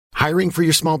Hiring for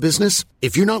your small business?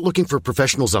 If you're not looking for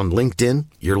professionals on LinkedIn,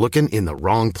 you're looking in the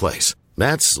wrong place.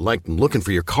 That's like looking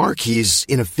for your car keys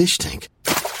in a fish tank.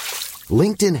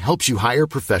 LinkedIn helps you hire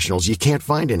professionals you can't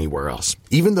find anywhere else,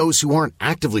 even those who aren't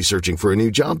actively searching for a new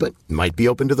job but might be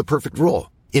open to the perfect role.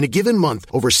 In a given month,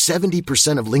 over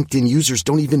 70% of LinkedIn users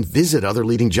don't even visit other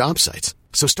leading job sites.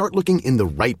 So start looking in the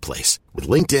right place. With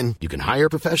LinkedIn, you can hire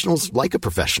professionals like a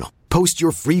professional. Post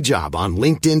your free job on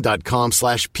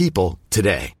linkedin.com/people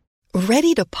today.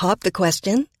 Ready to pop the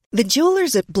question? The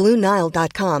jewelers at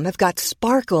BlueNile.com have got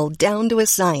sparkle down to a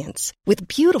science with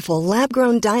beautiful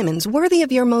lab-grown diamonds worthy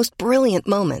of your most brilliant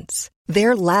moments.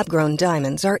 Their lab-grown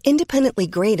diamonds are independently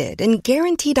graded and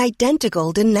guaranteed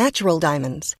identical to natural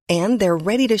diamonds, and they're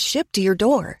ready to ship to your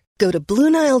door. Go to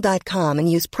BlueNile.com and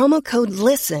use promo code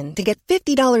LISTEN to get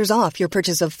 $50 off your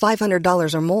purchase of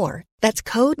 $500 or more. That's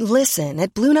code LISTEN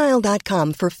at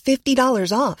BlueNile.com for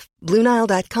 $50 off.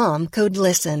 BlueNile.com, code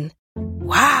LISTEN.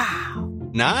 Wow.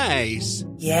 Nice.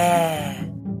 Yeah.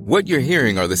 What you're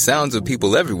hearing are the sounds of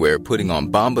people everywhere putting on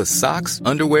Bombas socks,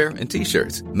 underwear, and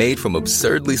T-shirts made from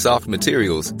absurdly soft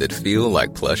materials that feel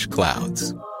like plush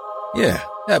clouds. Yeah,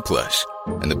 that plush.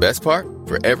 And the best part?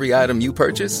 For every item you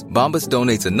purchase, Bombas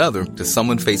donates another to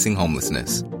someone facing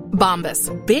homelessness. Bombas.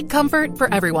 Big comfort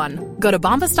for everyone. Go to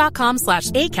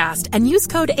bombas.com/ACAST and use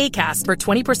code ACAST for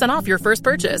 20% off your first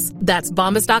purchase. That's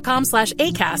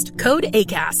bombas.com/ACAST. Code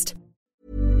ACAST.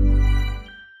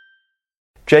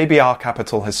 JBR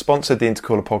Capital has sponsored the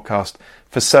Intercooler podcast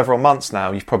for several months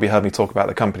now. You've probably heard me talk about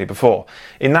the company before.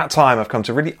 In that time, I've come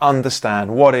to really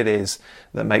understand what it is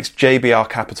that makes JBR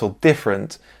Capital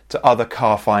different to other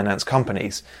car finance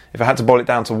companies. If I had to boil it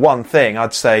down to one thing,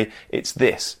 I'd say it's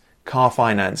this. Car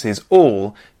finance is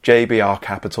all JBR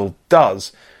Capital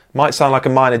does. Might sound like a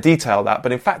minor detail that,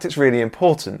 but in fact it's really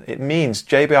important. It means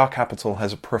JBR Capital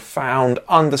has a profound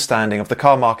understanding of the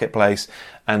car marketplace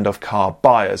and of car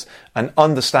buyers, an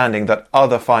understanding that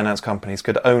other finance companies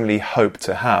could only hope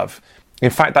to have. In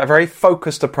fact, that very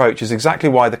focused approach is exactly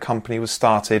why the company was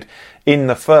started in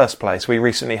the first place. We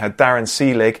recently had Darren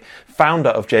Seelig,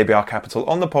 founder of JBR Capital,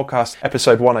 on the podcast,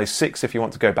 episode 106, if you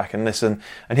want to go back and listen.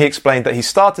 And he explained that he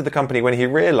started the company when he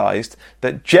realised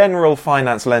that general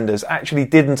finance lenders actually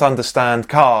didn't understand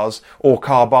cars or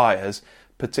car buyers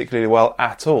particularly well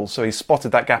at all. So he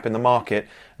spotted that gap in the market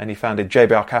and he founded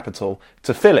JBR Capital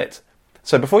to fill it.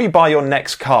 So before you buy your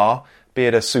next car, be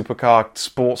it a supercar,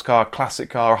 sports car,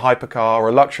 classic car, hypercar or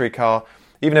a luxury car,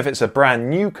 even if it's a brand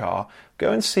new car,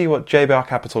 go and see what JBR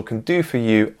Capital can do for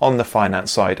you on the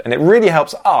finance side. And it really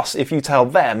helps us if you tell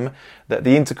them that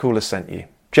the Intercooler sent you.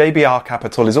 JBR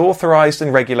Capital is authorised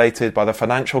and regulated by the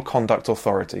Financial Conduct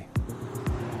Authority.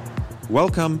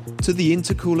 Welcome to the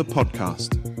Intercooler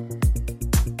podcast.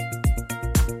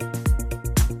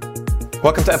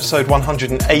 Welcome to episode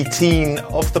 118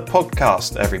 of the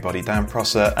podcast, everybody. Dan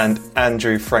Prosser and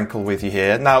Andrew Frankel with you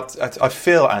here. Now, I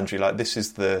feel, Andrew, like this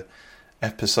is the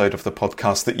episode of the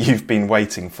podcast that you've been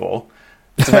waiting for.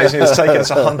 It's amazing it's taken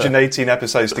us 118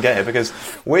 episodes to get here because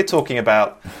we're talking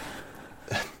about,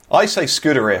 I say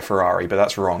Scuderia Ferrari, but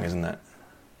that's wrong, isn't it?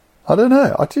 I don't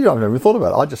know. I've never thought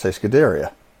about it. I just say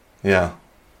Scuderia. Yeah.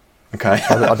 Okay.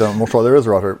 I'm not sure there is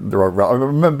the right. I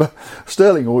remember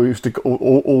Sterling always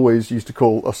used to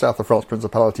call a South of France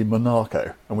Principality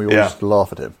Monaco, and we always used to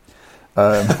laugh at him.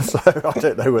 So I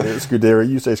don't know whether it's Scuderia.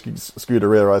 You say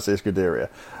Scuderia, I say Scuderia.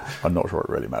 I'm not sure it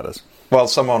really matters. Well,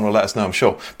 someone will let us know, I'm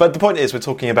sure. But the point is, we're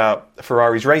talking about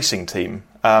Ferrari's racing team,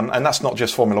 and that's not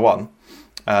just Formula One.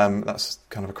 That's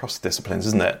kind of across the disciplines,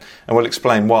 isn't it? And we'll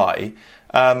explain why.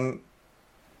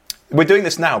 We're doing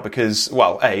this now because,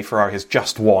 well, Ferrari has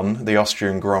just won the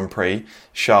Austrian Grand Prix,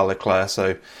 Charles Leclerc,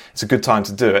 so it's a good time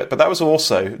to do it. But that was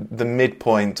also the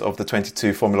midpoint of the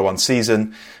 22 Formula One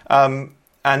season. And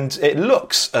it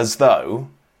looks as though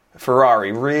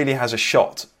Ferrari really has a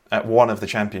shot at one of the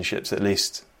championships, at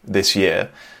least this year.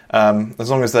 As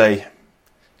long as they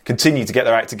continue to get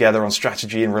their act together on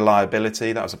strategy and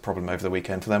reliability. That was a problem over the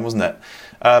weekend for them, wasn't it?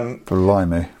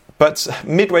 Blimey. But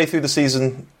midway through the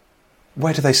season,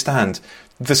 where do they stand?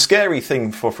 The scary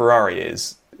thing for Ferrari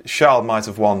is Charles might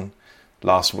have won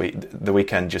last week, the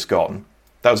weekend just gone.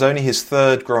 That was only his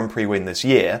third Grand Prix win this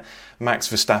year. Max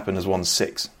Verstappen has won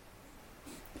 6.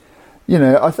 You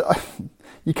know,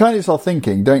 you kind of start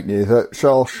thinking, don't you, that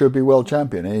Charles should be world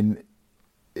champion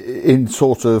in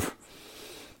sort of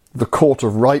the court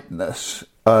of rightness.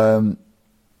 He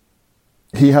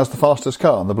has the fastest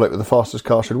car, and the bloke with the fastest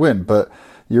car should win. But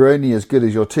you're only as good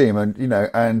as your team,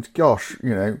 and gosh,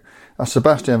 as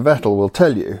Sebastian Vettel will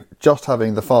tell you, just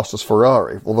having the fastest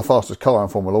Ferrari or the fastest car in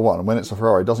Formula One when it's a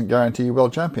Ferrari doesn't guarantee you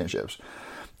world championships.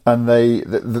 and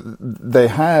they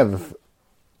have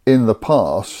in the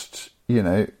past,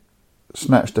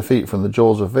 snatched defeat from the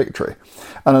jaws of victory.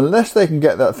 And unless they can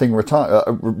get that thing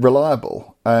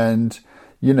reliable, and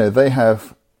they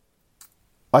have,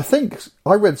 I think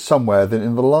I read somewhere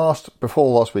that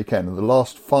before last weekend, in the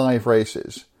last 5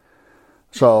 races,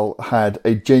 Charles had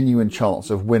a genuine chance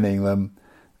of winning them,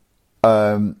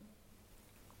 but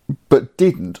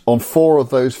didn't on 4 of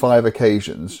those 5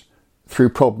 occasions through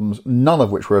problems, none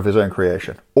of which were of his own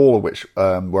creation, all of which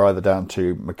were either down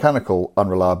to mechanical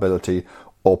unreliability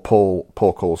or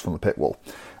poor calls from the pit wall.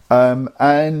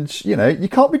 And you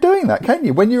can't be doing that, can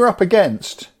you? When you're up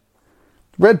against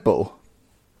Red Bull,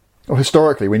 or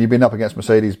historically when you've been up against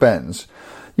Mercedes-Benz,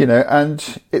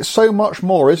 and it's so much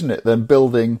more, isn't it, than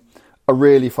building a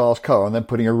really fast car and then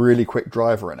putting a really quick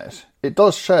driver in it. It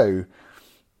does show,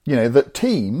 that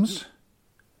teams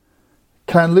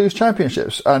can lose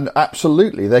championships, and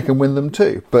absolutely they can win them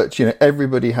too. But,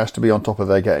 everybody has to be on top of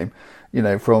their game,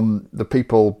 from the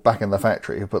people back in the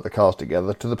factory who put the cars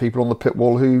together to the people on the pit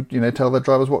wall who, tell their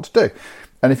drivers what to do.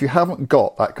 And if you haven't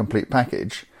got that complete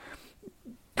package,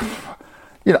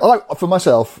 for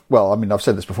myself, I've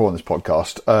said this before on this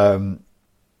podcast,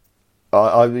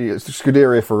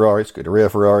 Scuderia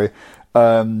Ferrari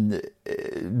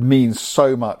means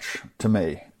so much to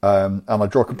me. And I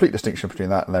draw a complete distinction between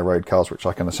that and their road cars, which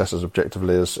I can assess as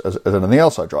objectively as anything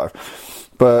else I drive.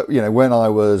 But, when I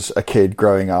was a kid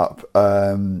growing up,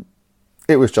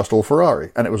 it was just all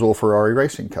Ferrari, and it was all Ferrari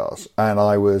racing cars. And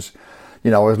I was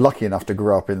lucky enough to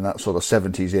grow up in that sort of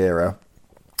 70s era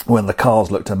when the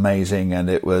cars looked amazing, and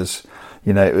it was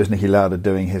Niki Lauda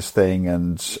doing his thing,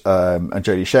 and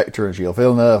Jody Scheckter and Gilles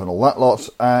Villeneuve and all that lot.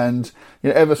 And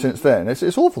ever since then, it's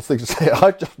an awful thing to say.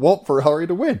 I just want Ferrari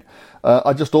to win.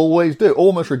 I just always do,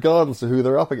 almost regardless of who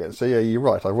they're up against. So yeah, you're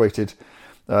right. I've waited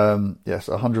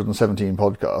 117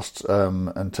 podcasts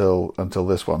until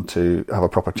this one to have a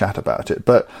proper chat about it.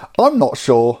 But I'm not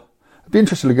sure. I'd be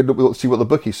interested to see what the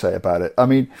bookies say about it. I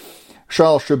mean,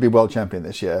 Charles should be world champion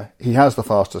this year. He has the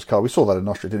fastest car. We saw that in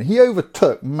Austria, didn't he? He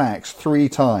overtook Max 3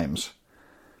 times.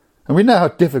 And we know how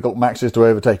difficult Max is to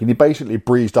overtake. And he basically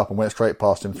breezed up and went straight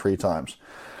past him 3 times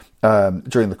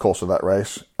during the course of that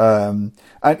race. And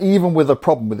even with a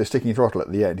problem with the sticking throttle at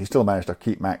the end, he still managed to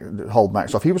hold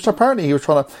Max off. He was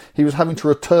having to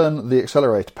return the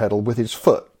accelerator pedal with his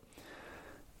foot.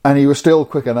 And he was still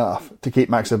quick enough to keep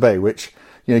Max at bay, which,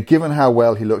 given how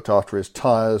well he looked after his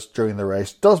tyres during the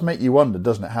race, does make you wonder,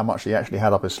 doesn't it, how much he actually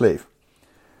had up his sleeve.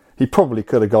 He probably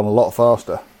could have gone a lot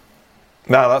faster.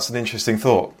 No, that's an interesting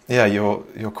thought. Yeah,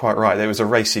 you're quite right. It was a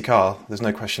racy car. There's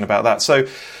no question about that. So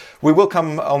we will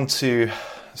come on to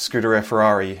Scuderia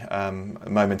Ferrari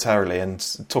momentarily and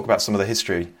talk about some of the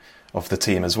history of the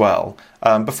team as well.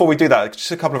 Before we do that, just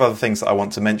a couple of other things that I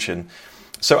want to mention.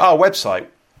 So our website,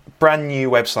 brand new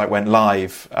website, went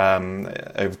live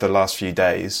over the last few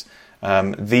days,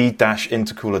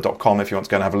 the-intercooler.com if you want to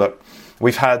go and have a look.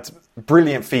 We've had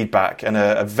brilliant feedback and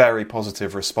a very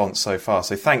positive response so far.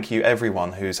 So thank you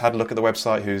everyone who's had a look at the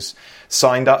website, who's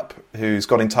signed up, who's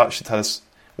got in touch to tell us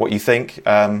what you think.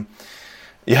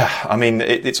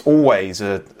 It's always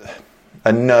a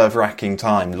nerve-wracking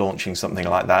time launching something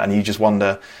like that, and you just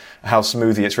wonder how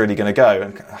smoothly it's really going to go.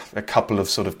 And a couple of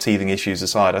sort of teething issues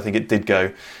aside, I think it did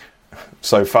go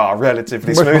so far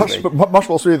relatively smoothly. Much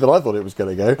more smooth than I thought it was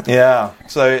going to go. Yeah,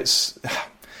 so it's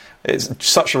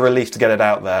such a relief to get it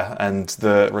out there, and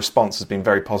the response has been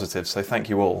very positive, so thank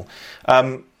you all.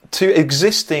 To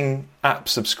existing app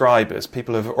subscribers,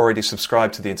 people who have already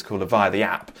subscribed to the Intercooler via the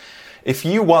app, if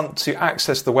you want to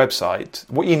access the website,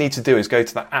 what you need to do is go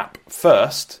to the app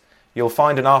first. You'll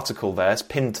find an article there, it's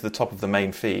pinned to the top of the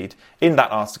main feed. In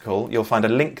that article, you'll find a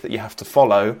link that you have to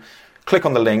follow. Click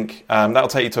on the link, that'll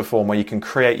take you to a form where you can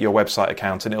create your website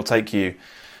account, and it'll take you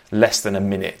less than a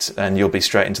minute and you'll be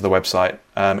straight into the website.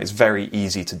 It's very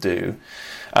easy to do.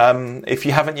 If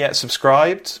you haven't yet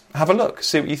subscribed, have a look,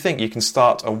 see what you think. You can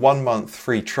start a 1-month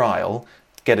free trial,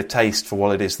 get a taste for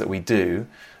what it is that we do.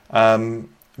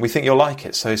 We think you'll like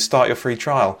it, so start your free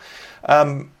trial.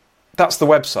 That's the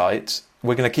website.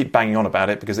 We're going to keep banging on about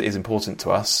it because it is important to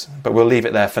us, but we'll leave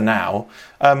it there for now.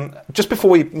 Just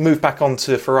before we move back on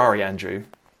to Ferrari, Andrew,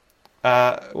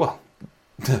 there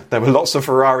were lots of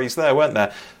Ferraris there, weren't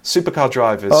there? Supercar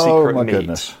drivers, secret meet.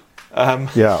 Goodness.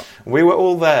 Yeah. We were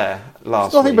all there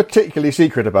last week. Nothing week. particularly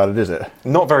secret about it, is it?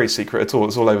 Not very secret at all.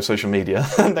 It's all over social media.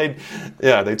 They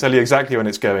tell you exactly when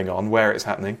it's going on, where it's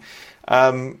happening.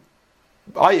 It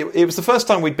was the first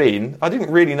time we'd been. I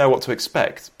didn't really know what to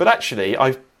expect, but actually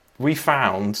we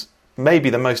found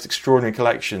maybe the most extraordinary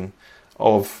collection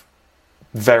of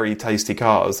very tasty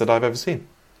cars that I've ever seen.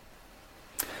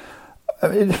 I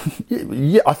mean,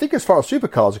 yeah, I think as far as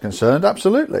supercars are concerned,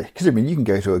 absolutely. Because, I mean, you can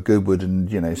go to a Goodwood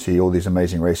and, see all these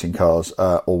amazing racing cars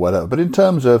or whatever. But in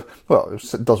terms of, well,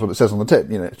 it does what it says on the tin,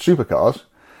 supercars,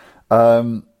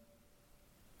 I've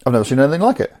never seen anything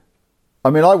like it.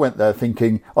 I mean, I went there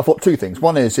thinking, I thought two things.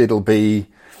 One is it'll be,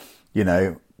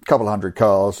 a couple of hundred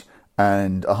cars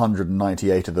and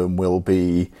 198 of them will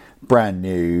be brand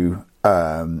new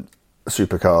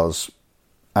supercars.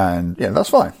 And, that's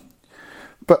fine.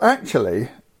 But actually,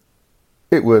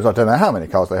 it was, I don't know how many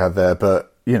cars they had there,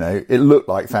 but, it looked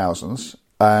like thousands.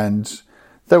 And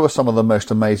there were some of the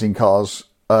most amazing cars.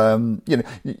 I don't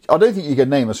think you could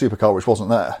name a supercar which wasn't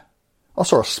there. I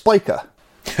saw a Spiker.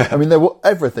 I mean, there were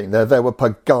everything there. There were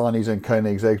Paganis and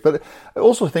Koenigseggs, but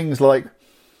also things like,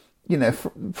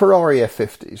 Ferrari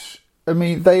F50s. I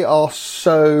mean, they are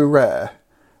so rare.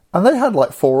 And they had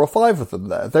like 4 or 5 of them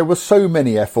there. There were so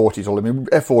many F40s. I mean,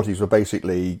 F40s were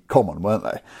basically common, weren't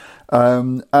they?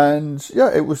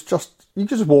 It was just, you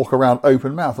just walk around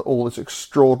open mouth at all this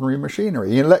extraordinary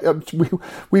machinery.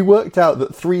 We worked out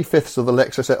that 3/5 of the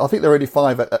Lexus, I think there are only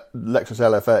 5 Lexus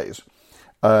LFAs,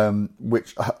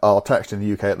 which are attached in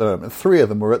the UK at the moment. 3 of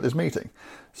them were at this meeting.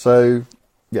 So,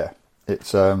 yeah,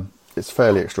 it's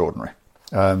fairly extraordinary.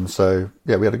 We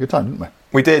had a good time, didn't we?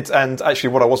 We did, and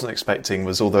actually what I wasn't expecting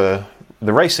was all the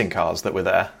racing cars that were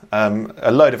there. A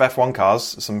load of F1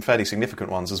 cars, some fairly significant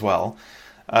ones as well,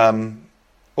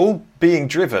 all being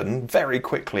driven very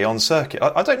quickly on circuit.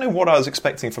 I don't know what I was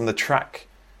expecting from the track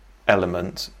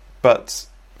element, but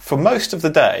for most of the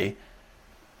day,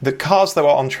 the cars that were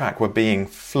on track were being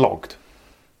flogged.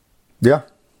 Yeah,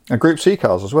 and Group C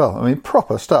cars as well. I mean,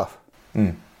 proper stuff.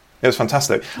 Mm. It was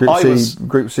fantastic.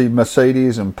 Group C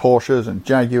Mercedes and Porsches and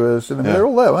Jaguars. I mean, they're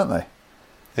all there, weren't they?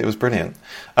 It was brilliant.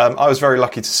 I was very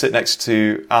lucky to sit next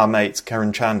to our mate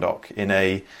Karen Chandok in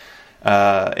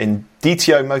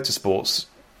DTO Motorsports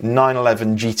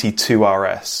 911 GT2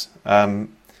 RS.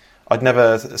 I'd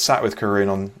never sat with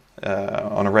Karun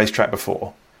on a racetrack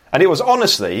before, and it was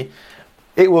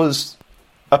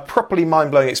a properly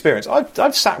mind-blowing experience.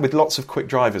 I've sat with lots of quick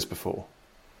drivers before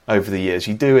over the years.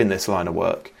 You do in this line of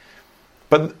work.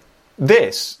 But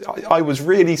this, I was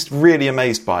really, really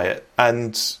amazed by it.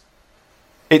 And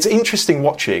it's interesting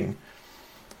watching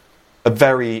a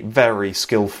very, very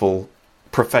skillful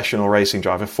professional racing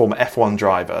driver, former F1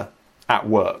 driver, at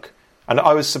work. And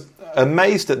I was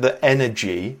amazed at the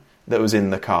energy that was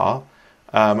in the car.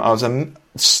 I was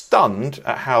stunned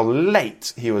at how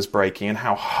late he was braking and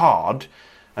how hard,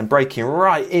 and braking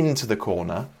right into the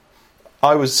corner.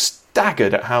 I was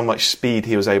staggered at how much speed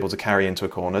he was able to carry into a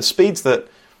corner. Speeds that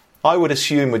I would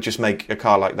assume would just make a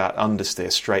car like that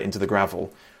understeer straight into the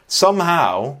gravel.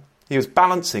 Somehow, he was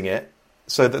balancing it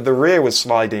so that the rear was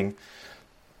sliding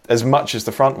as much as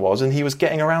the front was, and he was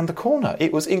getting around the corner.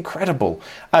 It was incredible.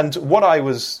 And what I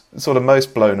was sort of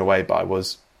most blown away by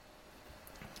was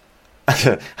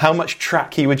how much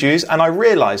track he would use. And I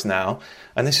realise now,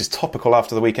 and this is topical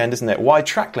after the weekend, isn't it, why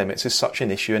track limits is such an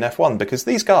issue in F1, because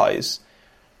these guys,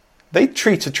 they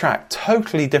treat a track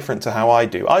totally different to how I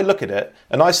do. I look at it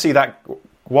and I see that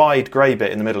wide grey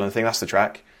bit in the middle and think that's the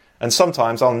track. And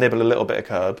sometimes I'll nibble a little bit of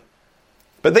curb.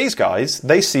 But these guys,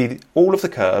 they see all of the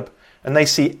curb and they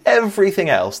see everything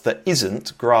else that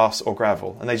isn't grass or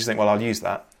gravel. And they just think, well, I'll use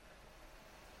that.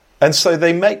 And so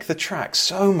they make the track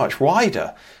so much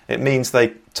wider. It means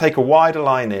they take a wider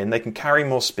line in, they can carry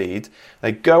more speed,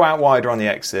 they go out wider on the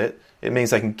exit. It means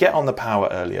they can get on the power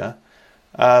earlier.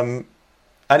 And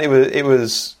it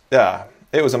was a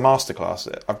masterclass.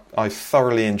 I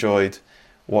thoroughly enjoyed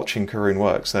watching Karun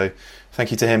work. So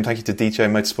thank you to him. Thank you to DTO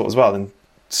Motorsport as well. And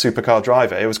Supercar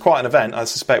Driver. It was quite an event. I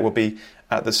suspect we'll be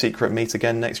at the secret meet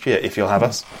again next year if you'll have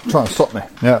us. Try and stop me.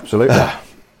 Yeah, absolutely.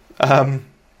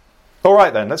 All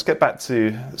right then. Let's get back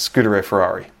to Scuderia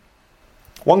Ferrari.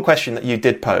 One question that you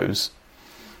did pose,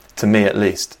 to me at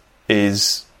least,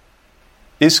 is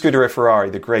Scuderia Ferrari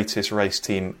the greatest race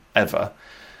team ever?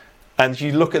 And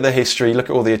you look at the history, look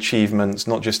at all the achievements,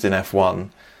 not just in F1,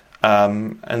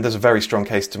 and there's a very strong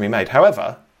case to be made.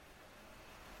 However,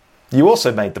 you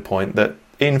also made the point that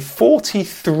in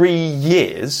 43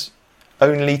 years,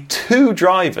 only 2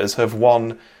 drivers have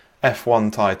won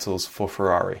F1 titles for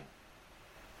Ferrari.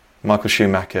 Michael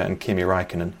Schumacher and Kimi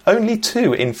Räikkönen. Only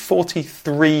 2 in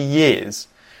 43 years.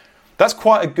 That's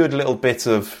quite a good little bit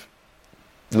of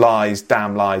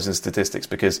damn lies and statistics,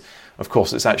 because of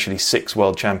course it's actually 6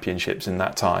 world championships in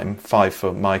that time, 5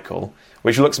 for Michael,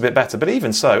 which looks a bit better, but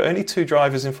even so, only 2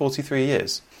 drivers in 43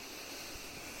 years.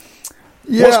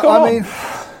 Yeah, what's gone on?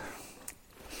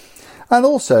 And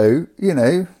also,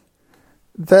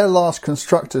 their last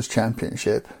Constructors'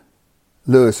 Championship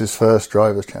Lewis's first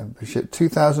Drivers' Championship,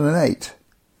 2008.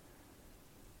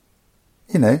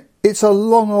 You know, it's a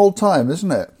long old time,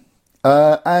 isn't it?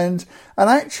 And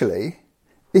actually,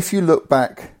 if you look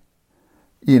back,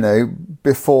 you know,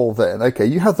 before then, okay,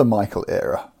 you have the Michael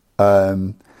era.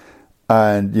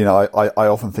 And, you know, I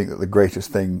often think that the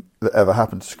greatest thing that ever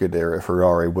happened to Scuderia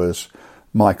Ferrari was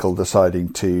Michael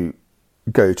deciding to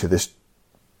go to this,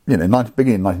 you know,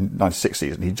 beginning 1996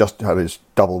 season. He just had his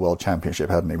double world championship,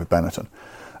 hadn't he, with Benetton.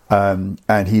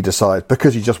 And he decides,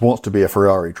 because he just wants to be a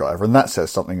Ferrari driver, and that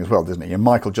says something as well, doesn't he? And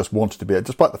Michael just wanted to be,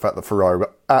 despite the fact that Ferrari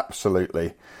were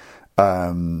absolutely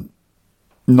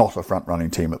not a front-running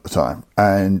team at the time.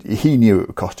 And he knew it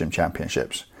would cost him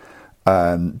championships.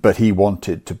 But he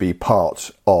wanted to be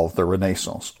part of the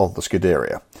renaissance of the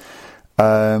Scuderia.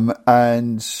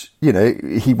 And, you know,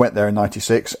 he went there in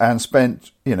 96 and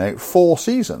spent, you know, 4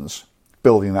 seasons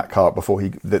building that car before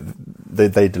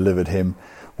they delivered him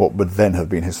what would then have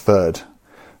been his 3rd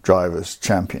Drivers'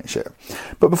 Championship.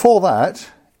 But before that,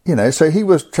 you know, so he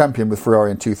was champion with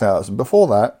Ferrari in 2000. Before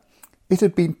that, it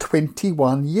had been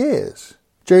 21 years.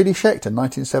 J.D. Scheckter,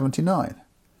 1979.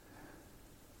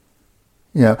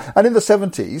 You know, and in the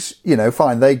 70s, you know,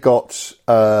 fine, they got,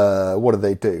 what did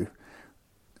they do?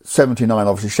 79,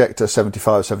 obviously, Scheckter,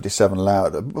 75, 77,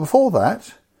 Lauda. But before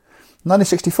that,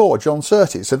 1964, John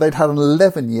Surtees. So they'd had an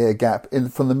 11-year gap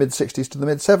from the mid-60s to the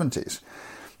mid-70s.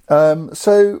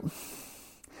 So,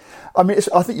 I mean,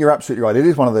 I think you're absolutely right. It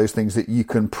is one of those things that you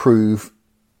can prove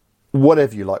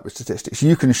whatever you like with statistics.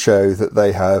 You can show that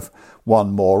they have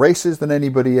won more races than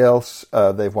anybody else.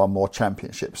 They've won more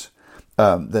championships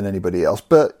than anybody else.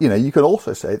 But, you know, you can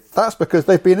also say that's because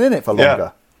they've been in it for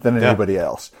longer than anybody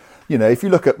else. You know, if you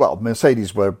look at, well,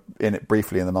 Mercedes were in it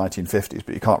briefly in the 1950s,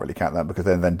 but you can't really count that because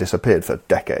they then disappeared for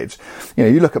decades. You know,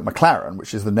 you look at McLaren,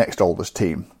 which is the next oldest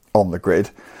team on the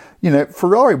grid. You know,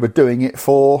 Ferrari were doing it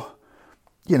for,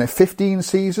 you know, 15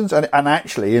 seasons. And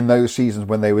actually, in those seasons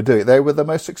when they were doing it, they were the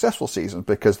most successful seasons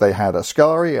because they had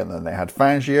Ascari, and then they had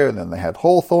Fangio, and then they had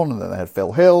Hawthorne, and then they had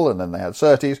Phil Hill, and then they had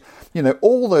Surtees. You know,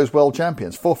 all those world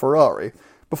champions for Ferrari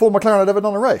before McLaren had ever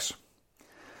done a race.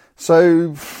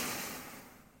 So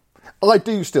I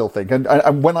do still think,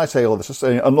 and when I say all this,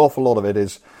 an awful lot of it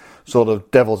is sort of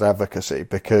devil's advocacy,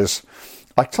 because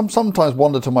I sometimes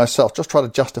wonder to myself, just try to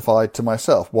justify to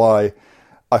myself why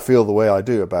I feel the way I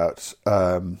do about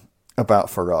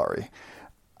Ferrari.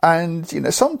 And, you know,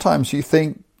 sometimes you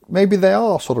think maybe they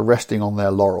are sort of resting on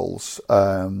their laurels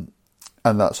and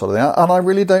that sort of thing. And I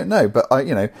really don't know. But,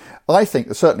 I think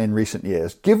that certainly in recent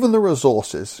years, given the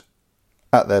resources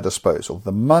at their disposal,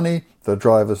 the money, the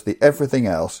drivers, the everything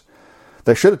else,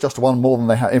 they should have just won more than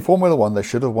they have. In Formula One, they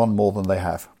should have won more than they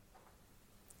have.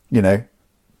 You know,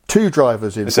 2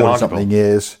 drivers in 40-something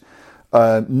years,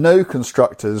 no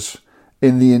constructors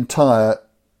in the entire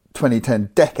 2010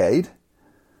 decade.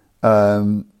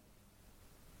 You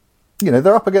know,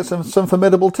 they're up against some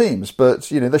formidable teams, but,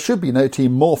 you know, there should be no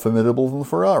team more formidable than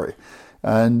Ferrari.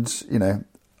 And, you know,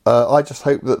 I just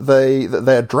hope that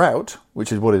their drought,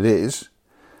 which is what it is,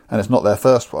 and it's not their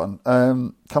first one,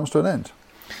 comes to an end.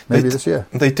 Maybe this year.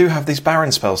 They do have these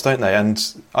barren spells, don't they? And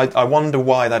I wonder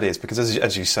why that is, because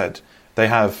as you said, they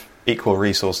have equal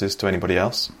resources to anybody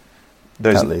else.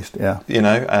 At least, yeah. You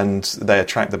know, and they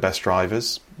attract the best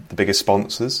drivers, the biggest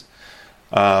sponsors,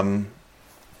 the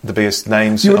biggest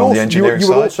names on the engineering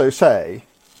side.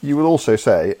 You would also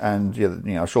say, and you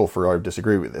know, I'm sure Ferrari would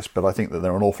disagree with this, but I think that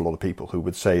there are an awful lot of people who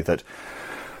would say that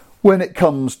when it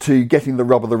comes to getting the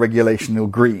rub of the regulational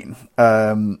green,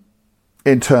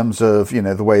 in terms of, you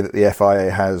know, the way that the FIA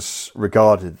has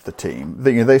regarded the team,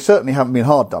 they certainly haven't been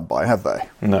hard done by, have they?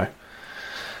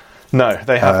 No,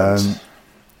 they haven't.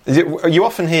 You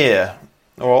often hear,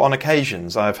 or on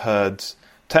occasions I've heard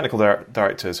technical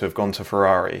directors who have gone to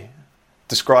Ferrari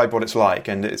describe what it's like,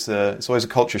 and it's always a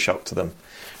culture shock to them.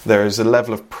 There is a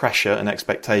level of pressure and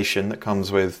expectation that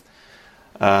comes with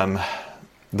the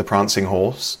prancing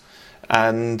horse,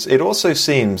 and it also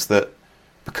seems that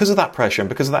because of that pressure and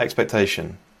because of that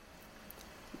expectation,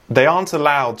 they aren't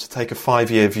allowed to take a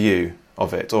 5-year view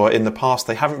of it, or in the past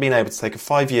they haven't been able to take a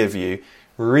 5-year view,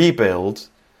 rebuild,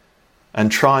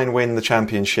 and try and win the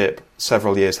championship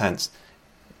several years hence.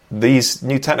 These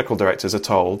new technical directors are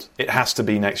told it has to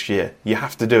be next year. You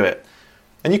have to do it.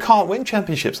 And you can't win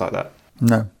championships like that.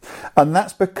 No. And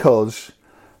that's because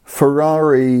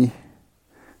Ferrari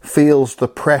feels the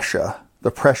pressure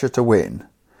to win.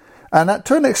 And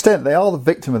to an extent, they are the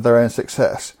victim of their own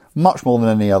success, much more than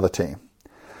any other team.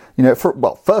 You know,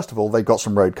 first of all, they've got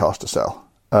some road cars to sell,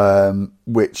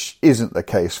 which isn't the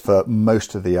case for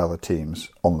most of the other teams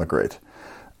on the grid.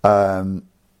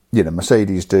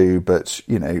 Mercedes do, but,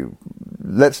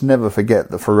 let's never forget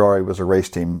that Ferrari was a race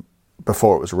team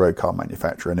before it was a road car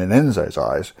manufacturer. And in Enzo's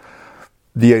eyes,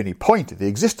 the only point of the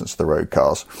existence of the road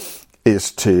cars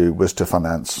was to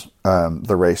finance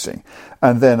the racing.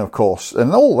 And then, of course,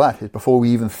 and all that is before we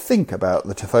even think about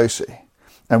the Tifosi.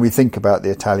 And we think about the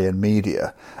Italian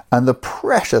media and the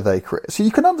pressure they create. So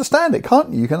you can understand it,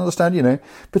 can't you? You can understand,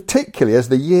 particularly as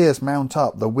the years mount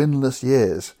up, the winless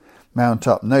years mount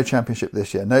up. No championship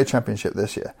this year, no championship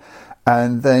this year.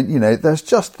 And then, there's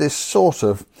just this sort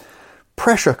of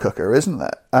pressure cooker, isn't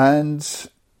there? And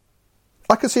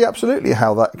I can see absolutely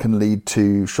how that can lead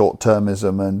to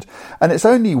short-termism. And it's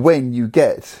only when you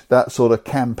get that sort of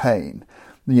campaign,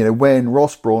 when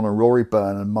Ross Brawn and Rory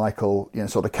Byrne and Michael,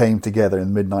 sort of came together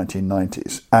in the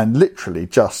mid-1990s and literally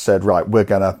just said, right, we're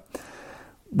going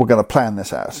to plan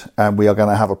this out and we are going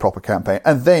to have a proper campaign.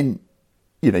 And then,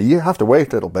 you have to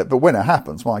wait a little bit, but when it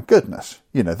happens, my goodness,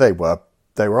 they were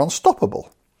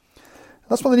unstoppable.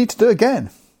 That's what they need to do again.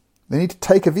 They need to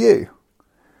take a view.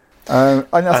 I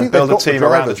think build a team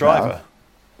around the driver.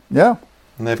 Now. Yeah.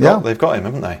 And they've got him,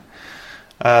 haven't they?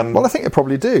 Well, I think they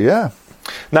probably do, yeah.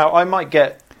 Now, I might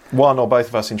get one or both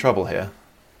of us in trouble here,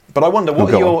 but I wonder,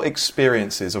 what are your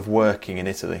experiences of working in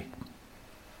Italy?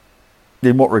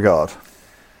 In what regard?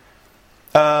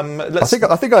 I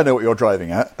think I know what you're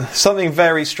driving at. Something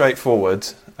very straightforward.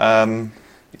 You're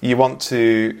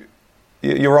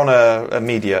on a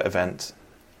media event,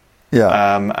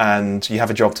 and you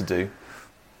have a job to do.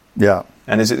 Yeah.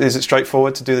 And is it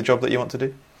straightforward to do the job that you want to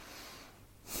do?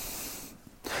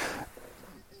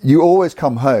 You always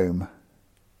come home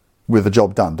with the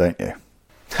job done, don't you?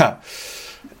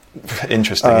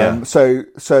 Interesting, yeah.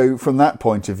 So from that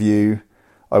point of view,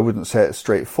 I wouldn't say it's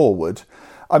straightforward.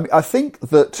 I mean, I think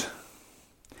that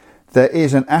there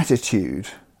is an attitude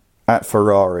at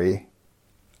Ferrari,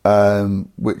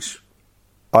 which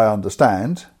I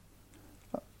understand,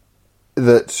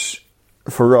 that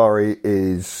Ferrari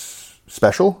is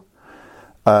special,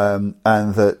 and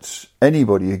that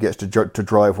anybody who gets to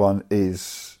drive one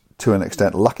is, to an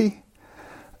extent, lucky.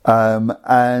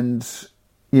 And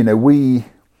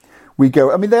we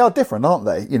go. I mean, they are different, aren't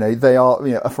they? They are.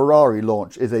 A Ferrari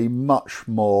launch is a much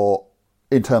more,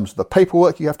 in terms of the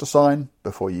paperwork you have to sign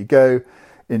before you go,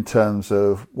 in terms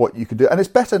of what you can do, and it's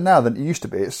better now than it used to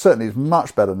be. It certainly is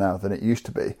much better now than it used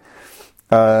to be.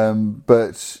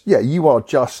 But yeah, you are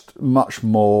just much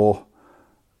more.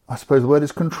 I suppose the word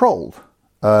is controlled.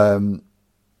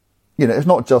 It's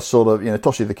not just sort of,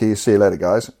 toss you the keys, see you later,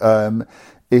 guys.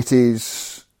 It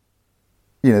is,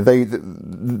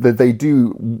 they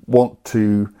do want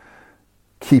to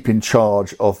keep in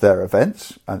charge of their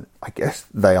events, and I guess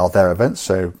they are their events,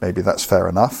 so maybe that's fair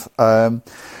enough.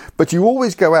 But you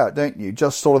always go out, don't you,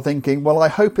 just sort of thinking, well, I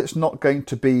hope it's not going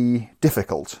to be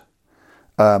difficult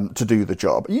to do the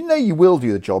job. You will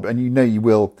do the job, and you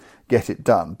will get it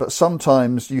done. But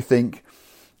sometimes you think,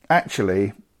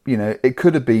 actually, it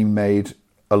could have been made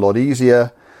a lot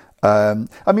easier. I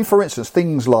mean, for instance,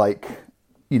 things like,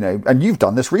 and you've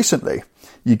done this recently.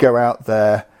 You go out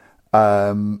there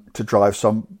to drive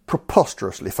some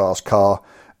preposterously fast car,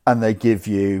 and they give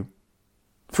you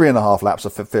 3.5 laps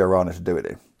of Fiorano to do it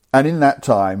in. And in that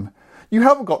time, you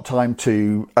haven't got time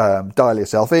to dial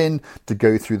yourself in, to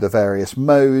go through the various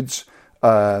modes,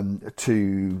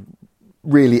 to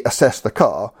really assess the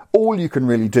car. All you can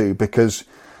really do, because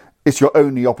it's your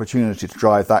only opportunity to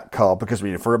drive that car, because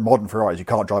for modern Ferraris, you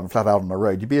can't drive them flat out on the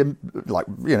road. You'd be like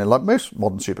most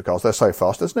modern supercars, they're so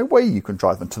fast, there's no way you can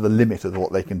drive them to the limit of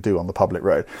what they can do on the public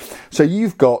road. So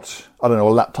you've got, I don't know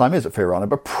what lap time is at Fiorano,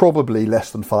 but probably less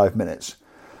than 5 minutes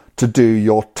to do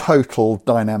your total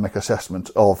dynamic assessment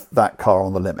of that car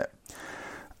on the limit.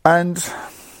 And,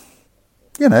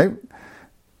 I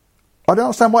don't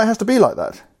understand why it has to be like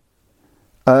that.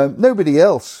 Nobody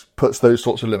else puts those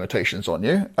sorts of limitations on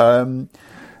you.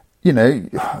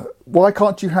 Why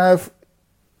can't you have,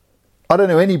 I don't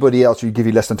know anybody else who'd give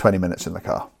you less than 20 minutes in the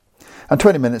car. And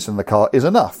 20 minutes in the car is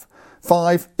enough.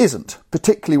 5 isn't,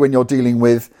 particularly when you're dealing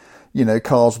with,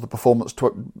 cars with the performance. I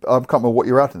can't remember what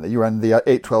you were at in there. You were in the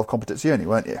 812 Competizione,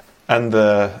 weren't you? And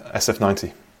the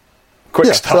SF90.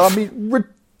 Quick stuff. So, I mean,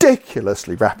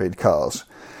 ridiculously rapid cars.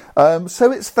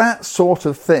 So it's that sort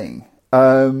of thing.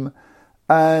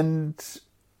 And,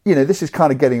 this is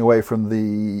kind of getting away from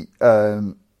the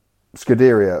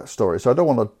Scuderia story, so I don't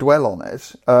want to dwell on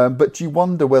it. But you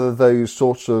wonder whether those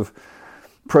sorts of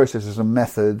processes and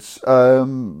methods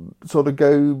sort of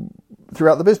go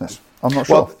throughout the business. I'm not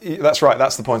sure. Well, that's right.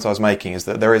 That's the point I was making, is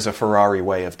that there is a Ferrari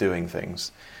way of doing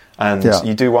things. And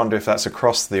you do wonder if that's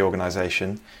across the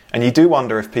organisation. And you do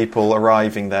wonder if people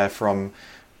arriving there from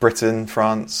Britain,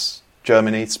 France,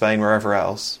 Germany, Spain, wherever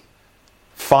else,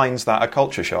 finds that a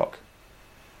culture shock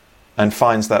and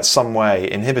finds that some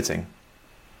way inhibiting.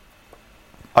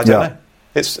 I don't know.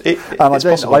 It's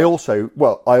possible. I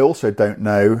also don't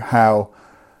know how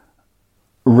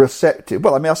receptive.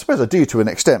 Well, I mean, I suppose I do to an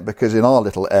extent, because in our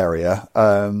little area,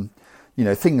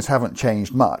 things haven't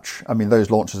changed much. I mean, those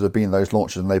launches have been those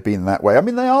launches, and they've been that way. I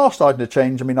mean, they are starting to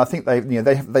change. I mean, I think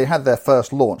they had their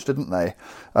first launch, didn't they?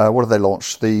 What did they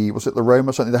launch? Was it the Rome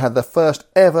or something? They had their first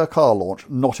ever car launch,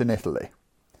 not in Italy.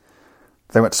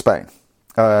 They went to Spain.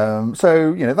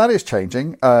 So that is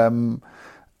changing.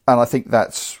 And I think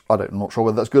I'm not sure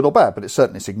whether that's good or bad, but it's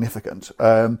certainly significant.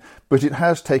 But it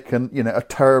has taken, a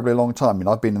terribly long time. I mean,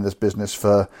 I've been in this business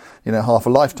for, half a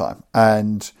lifetime,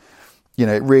 and,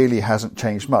 it really hasn't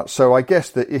changed much. So I guess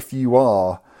that if you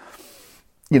are,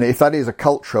 if that is a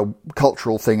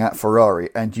cultural thing at Ferrari,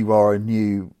 and you are a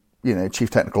new, chief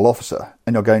technical officer,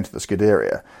 and you're going to the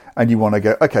Scuderia, and you want to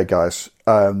go, okay, guys,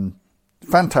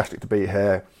 fantastic to be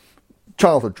here,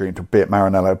 childhood dream to be at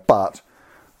Maranello, but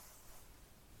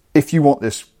if you want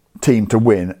this team to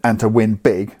win, and to win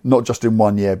big, not just in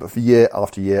 1 year, but for year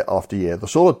after year after year, the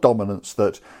sort of dominance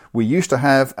that we used to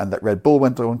have, and that Red Bull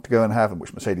went on to go and have, and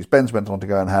which Mercedes-Benz went on to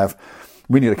go and have,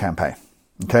 we need a campaign.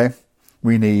 Okay?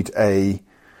 We need exactly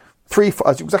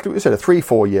what you said, a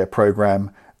 3-4 year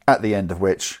program, at the end of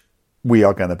which we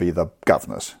are going to be the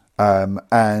governors. And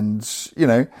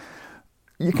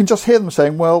you can just hear them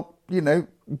saying, well,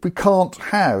 we can't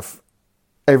have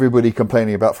everybody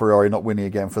complaining about Ferrari not winning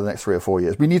again for the next 3 or 4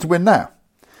 years. We need to win now.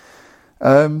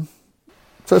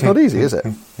 So it's not easy, is it?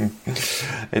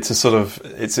 It's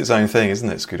its own thing, isn't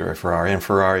it? Scuderia Ferrari, and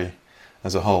Ferrari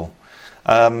as a whole.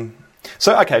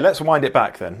 Okay, let's wind it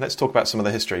back then. Let's talk about some of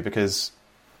the history, because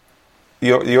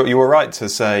you were right to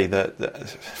say that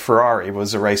Ferrari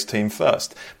was a race team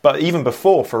first. But even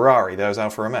before Ferrari, there was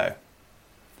Alfa Romeo.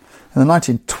 In the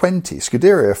 1920s,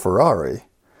 Scuderia Ferrari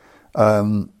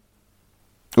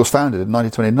was founded in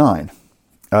 1929.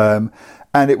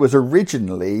 And it was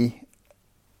originally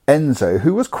Enzo,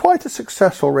 who was quite a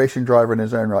successful racing driver in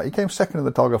his own right. He came second in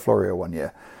the Targa Florio 1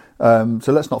 year.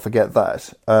 So let's not forget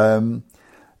that.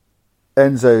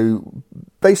 Enzo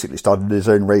basically started his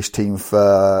own race team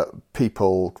for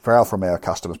Alfa Romeo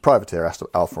customers, privateer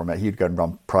Alfa Romeo. He'd go and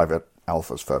run private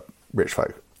Alfas for rich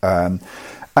folk. And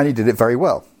he did it very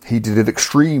well. He did it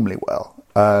extremely well.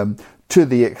 To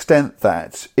the extent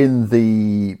that in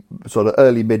the sort of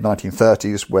early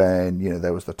mid-1930s, when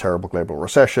there was the terrible global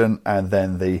recession, and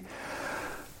then the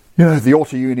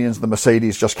auto unions and the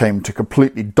Mercedes just came to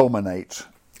completely dominate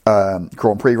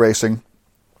Grand Prix racing,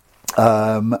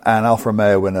 and Alfa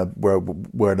Romeo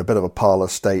were in a bit of a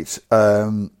parlous state.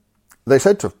 They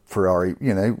said to Ferrari,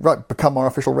 right, become our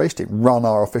official race team, run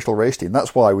our official race team.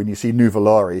 That's why when you see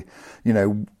Nuvolari,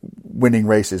 winning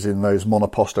races in those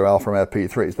monoposto Alfa Romeo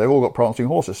P3s, they've all got prancing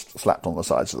horses slapped on the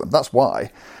sides of them. That's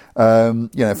why,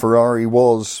 Ferrari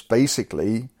was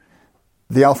basically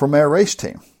the Alfa Romeo race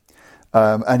team.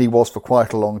 And he was for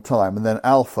quite a long time. And then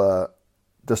Alfa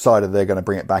decided they're going to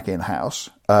bring it back in-house.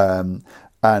 And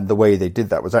the way they did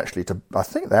that was actually I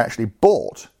think they actually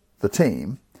bought the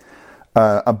team,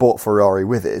 and bought Ferrari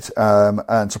with it.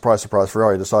 And surprise, surprise,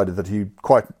 Ferrari decided that he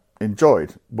quite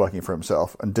enjoyed working for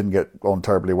himself and didn't get on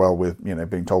terribly well with,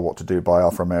 being told what to do by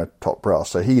Alfa Romeo top brass.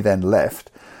 So he then left,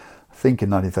 I think in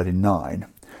 1939,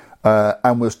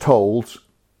 and was told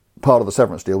part of the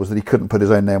severance deal was that he couldn't put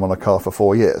his own name on a car for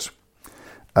 4 years.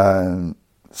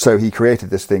 So he created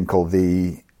this thing called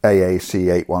the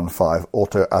AAC 815,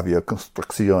 Auto Avio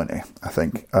Costruzione, I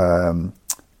think,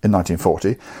 in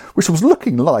 1940, which was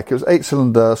looking like it was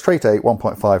 8-cylinder, straight 8,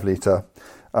 1.5 litre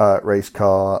race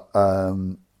car,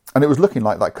 and it was looking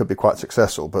like that could be quite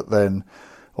successful. But then,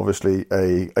 obviously,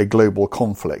 a global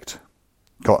conflict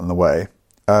got in the way,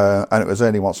 and it was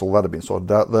only once all that had been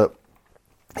sorted out that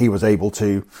he was able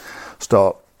to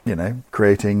start,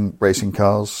 creating racing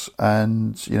cars,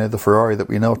 and the Ferrari that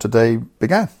we know today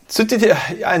began. So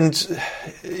and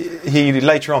he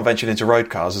later on ventured into road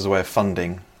cars as a way of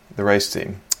funding the race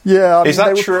team. Yeah, is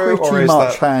that they true, were pretty or is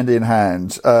much that hand in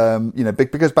hand?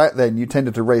 Because back then you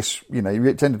tended to race,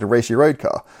 your road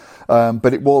car,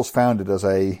 but it was founded as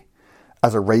a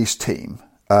race team,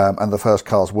 and the first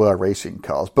cars were racing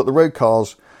cars. But the road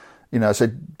cars,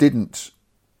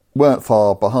 weren't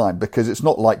far behind, because it's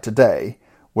not like today,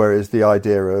 whereas the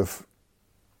idea of,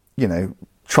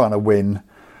 trying to win,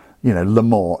 Le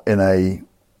Mans in a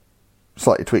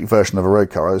slightly tweaked version of a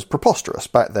road car is preposterous.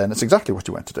 Back then, it's exactly what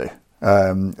you went to do.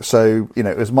 So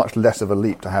it was much less of a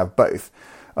leap to have both.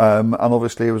 And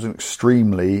obviously it was an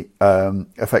extremely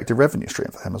effective revenue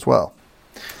stream for him as well.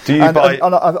 Do you buy?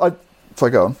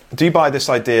 Sorry, go on. Do you buy this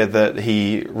idea that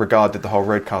he regarded the whole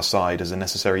road car side as a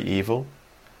necessary evil?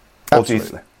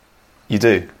 Absolutely. You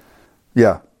do?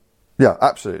 Yeah,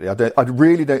 absolutely. I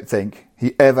really don't think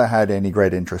he ever had any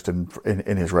great interest in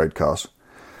his road cars.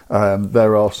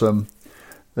 There's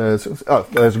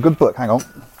a good book. Hang on.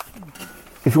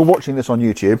 If you're watching this on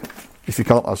YouTube, if you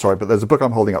can't, I'm sorry, but there's a book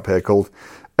I'm holding up here called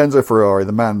Enzo Ferrari,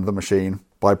 The Man and the Machine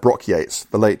by Brock Yates,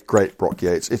 the late great Brock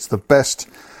Yates. It's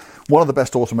one of the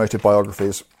best automotive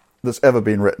biographies that's ever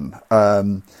been written.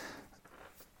 And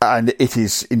it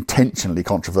is intentionally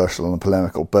controversial and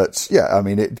polemical, but yeah, I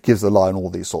mean, it gives the lie on all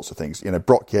these sorts of things.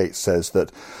 Brock Yates says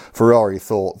that Ferrari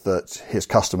thought that his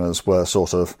customers were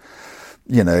sort of,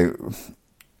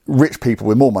 rich people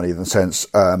with more money than sense,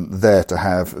 there to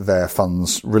have their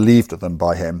funds relieved of them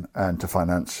by him and to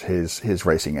finance his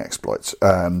racing exploits.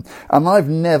 And I've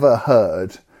never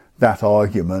heard that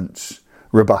argument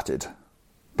rebutted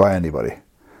by anybody.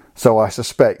 So I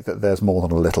suspect that there's more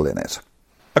than a little in it.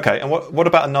 Okay, and what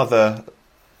about another?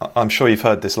 I'm sure you've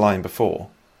heard this line before.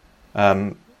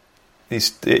 I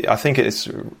think it's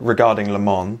regarding Le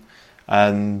Mans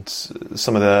and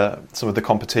some of the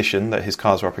competition that his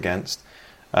cars were up against.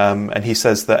 And he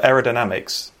says that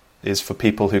aerodynamics is for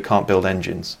people who can't build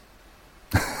engines.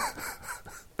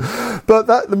 But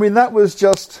that was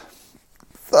just.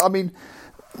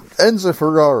 Enzo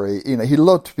Ferrari, he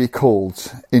loved to be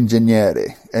called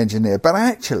engineer, but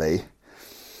actually,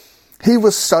 he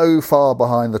was so far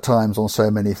behind the times on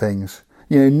so many things.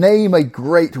 Name a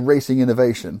great racing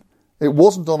innovation. It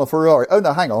wasn't on a Ferrari. Oh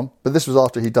no, hang on. But this was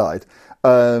after he died.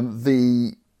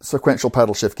 The sequential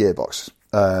paddle shift gearbox.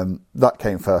 That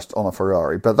came first on a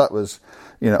Ferrari, but that was,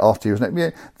 after he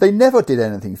was. They never did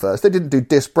anything first. They didn't do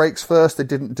disc brakes first. They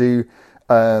didn't do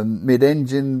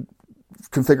mid-engine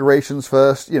configurations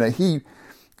first. He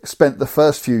spent the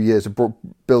first few years of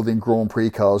building Grand Prix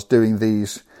cars doing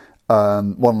these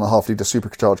 1.5 litre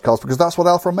supercharged cars because that's what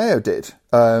Alfa Romeo did.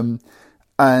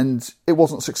 And it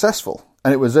wasn't successful.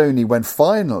 And it was only when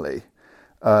finally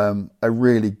a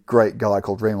really great guy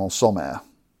called Raymond Sommer,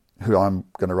 who I'm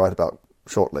going to write about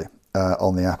shortly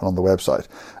on the app and on the website,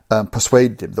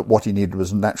 persuaded him that what he needed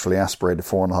was a naturally aspirated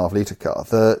 4.5 litre car.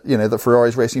 That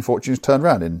Ferrari's racing fortunes turned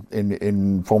around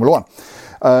in Formula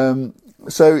One.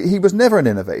 So he was never an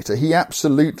innovator. He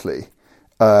absolutely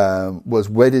was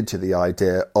wedded to the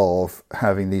idea of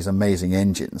having these amazing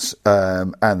engines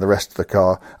and the rest of the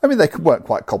car. They weren't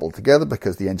quite cobbled together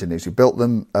because the engineers who built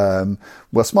them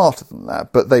were smarter than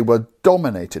that, but they were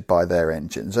dominated by their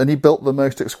engines, and he built the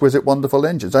most exquisite, wonderful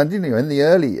engines. And in the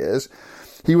early years,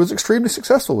 he was extremely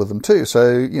successful with them too.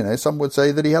 So some would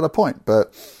say that he had a point,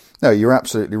 but no, you're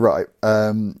absolutely right.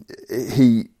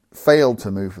 He failed to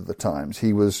move with the times.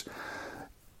 He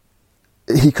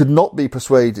could not be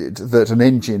persuaded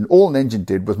that all an engine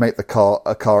did was make a car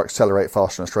accelerate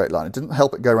faster in a straight line. It didn't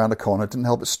help it go around a corner, it didn't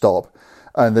help it stop.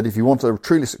 And that if you want a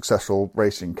truly successful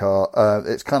racing car,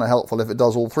 it's kind of helpful if it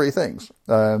does all three things.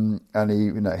 And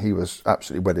he was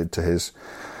absolutely wedded to his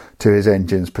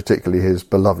engines, particularly his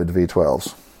beloved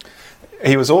V12s.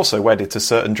 He was also wedded to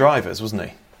certain drivers, wasn't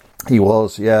he? He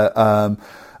was, yeah.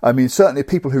 Certainly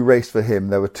people who raced for him,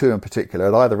 there were two in particular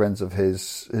at either ends of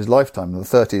his lifetime. In the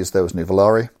 30s, there was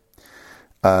Nuvolari.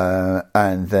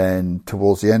 And then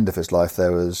towards the end of his life,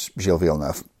 there was Gilles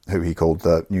Villeneuve, who he called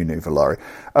the new Nuvolari.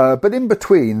 But in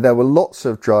between, there were lots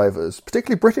of drivers,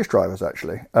 particularly British drivers,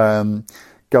 actually.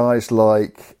 Guys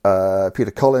like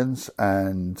Peter Collins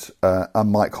and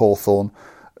Mike Hawthorne,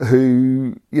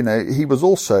 who, he was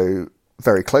also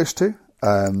very close to.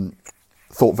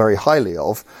 Thought very highly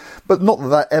of, but not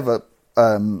that ever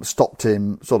stopped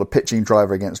him sort of pitching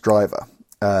driver against driver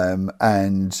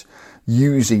and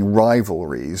using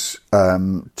rivalries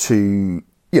to.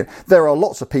 There are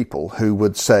lots of people who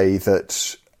would say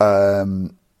that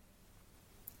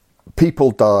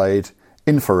people died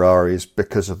in Ferraris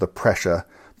because of the pressure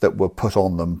that were put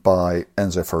on them by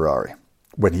Enzo Ferrari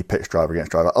when he pitched driver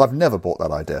against driver. I've never bought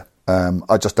that idea.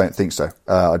 I just don't think so.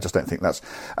 I just don't think that's...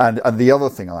 And the other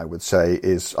thing I would say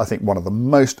is, I think one of the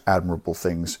most admirable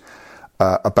things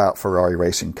about Ferrari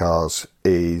racing cars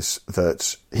is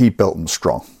that he built them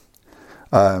strong.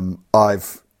 I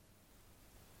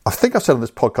think I've said on this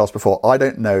podcast before, I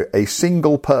don't know a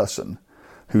single person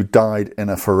who died in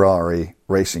a Ferrari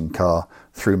racing car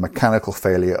through mechanical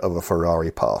failure of a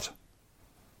Ferrari part.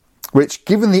 Which,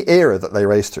 given the era that they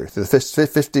raced through, the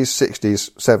 50s,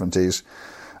 60s, 70s,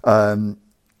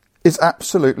 is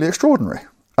absolutely extraordinary.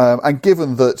 And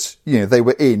given that, they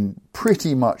were in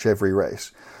pretty much every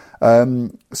race.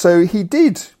 So he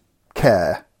did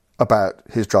care about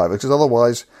his driver, because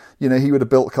otherwise, he would have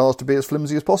built cars to be as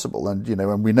flimsy as possible. And,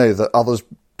 and we know that others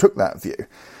took that view.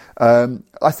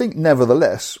 I think,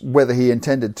 nevertheless, whether he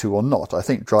intended to or not, I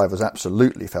think drivers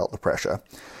absolutely felt the pressure.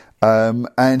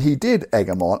 And he did egg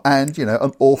them on. And,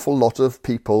 an awful lot of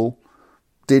people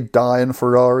did die in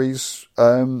Ferraris,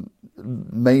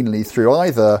 mainly through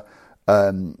either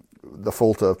the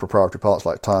fault of proprietary parts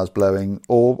like tyres blowing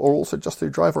or also just through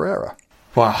driver error.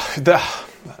 Wow.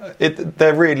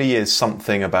 There really is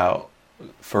something about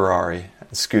Ferrari,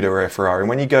 Scuderia Ferrari. And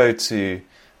when you go to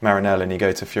Maranello and you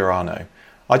go to Fiorano,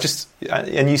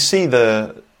 and you see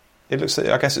it looks like,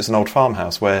 I guess it's an old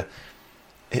farmhouse where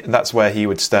that's where he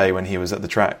would stay when he was at the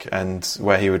track and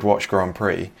where he would watch Grand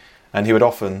Prix. And he would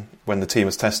often, when the team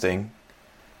was testing,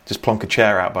 just plonk a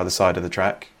chair out by the side of the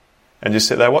track and just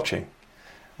sit there watching.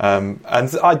 And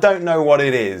I don't know what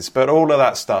it is, but all of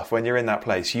that stuff, when you're in that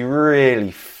place, you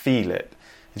really feel it.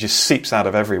 It just seeps out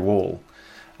of every wall.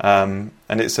 And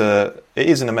it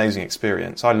is an amazing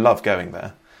experience. I love going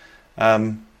there.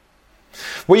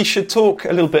 We should talk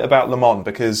a little bit about Le Mans,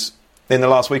 because in the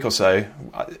last week or so,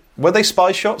 were they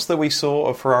spy shots that we saw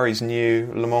of Ferrari's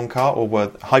new Le Mans car, or were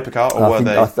hypercar, or were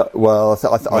they? I think they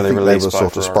were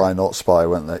sort of spy, not spy,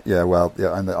 weren't they? Yeah,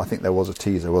 and I think there was a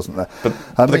teaser, wasn't there?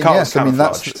 But the car was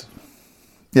camouflaged.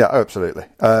 Yeah, absolutely.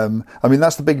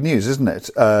 That's the big news, isn't it?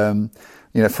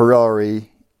 Ferrari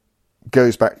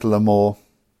goes back to Le Mans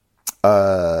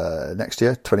next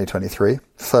year, 2023,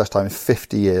 first time in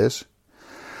 50 years.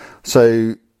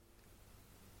 So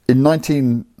in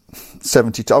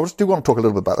 1972, I just do want to talk a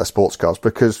little bit about their sports cars,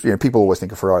 because people always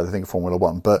think of Ferrari, they think of Formula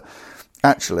One, but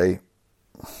actually,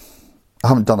 I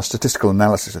haven't done a statistical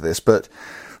analysis of this, but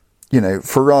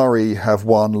Ferrari have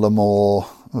won Le Mans,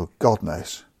 God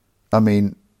knows.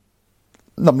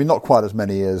 Not quite as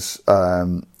many as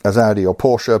Audi or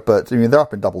Porsche, but they're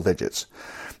up in double digits.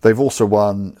 They've also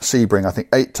won Sebring, I think,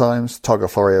 8 times, Targa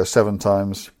Florio 7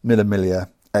 times, Mille Miglia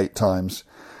 8 times,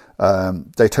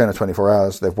 Daytona 24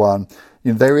 Hours they've won.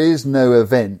 There is no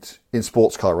event in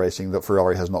sports car racing that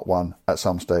Ferrari has not won at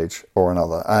some stage or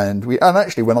another. And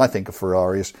actually, when I think of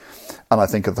Ferraris, and I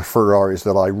think of the Ferraris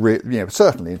that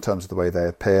certainly in terms of the way they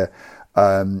appear,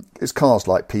 it's cars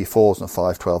like P4s and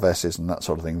 512Ss and that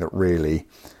sort of thing that really,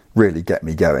 really get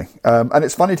me going. And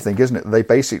it's funny to think, isn't it, that they've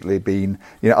basically been,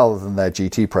 other than their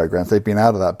GT programs, they've been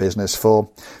out of that business for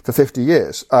 50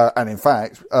 years. And in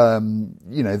fact,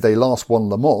 they last won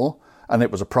Le Mans, and it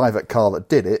was a private car that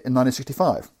did it in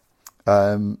 1965.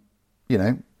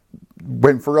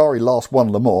 When Ferrari last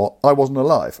won Le Mans, I wasn't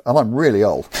alive, and I'm really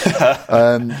old.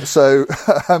 So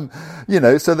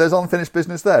there's unfinished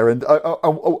business there. And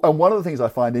one of the things I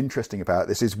find interesting about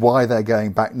this is why they're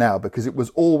going back now, because it was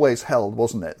always held,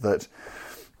 wasn't it, that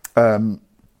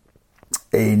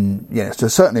so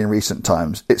certainly in recent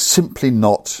times, it's simply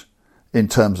not, in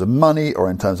terms of money or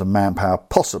in terms of manpower,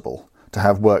 possible to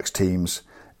have works teams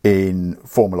in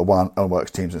Formula One and works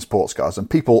teams in sports cars. And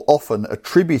people often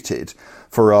attributed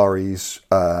Ferrari's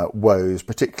woes,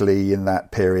 particularly in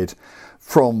that period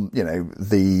from,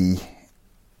 the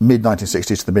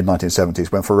mid-1960s to the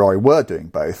mid-1970s, when Ferrari were doing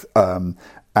both,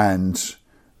 and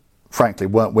frankly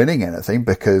weren't winning anything,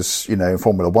 because, in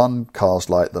Formula One, cars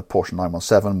like the Porsche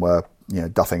 917 were,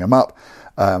 duffing them up.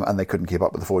 And they couldn't keep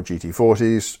up with the Ford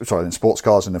GT40s. Sorry, in sports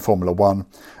cars and in Formula One,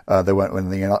 they weren't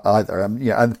winning either.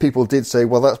 And people did say,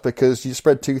 well, that's because you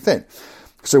spread too thin.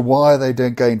 So why are they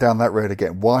going down that road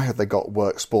again? Why have they got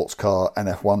work sports car and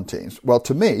F1 teams? Well,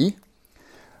 to me,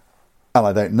 and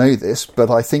I don't know this, but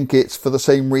I think it's for the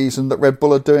same reason that Red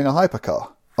Bull are doing a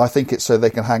hypercar. I think it's so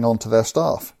they can hang on to their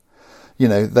staff.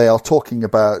 They are talking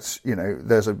about,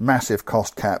 there's a massive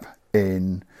cost cap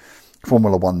in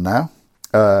Formula One now.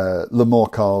 Le Mans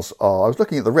cars are, I was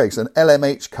looking at the regs, an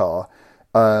LMH car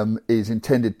is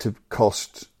intended to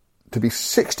be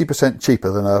 60%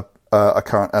 cheaper than a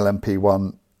current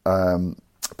LMP1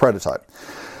 prototype.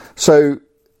 So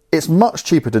it's much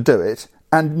cheaper to do it,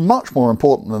 and much more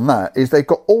important than that is they've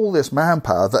got all this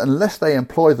manpower that unless they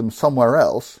employ them somewhere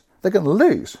else, they're going to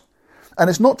lose. And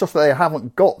it's not just that they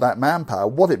haven't got that manpower,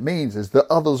 what it means is that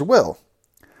others will.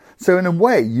 So in a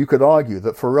way, you could argue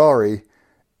that Ferrari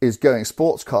is going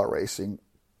sports car racing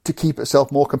to keep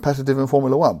itself more competitive in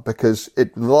Formula One, because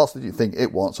the last thing you think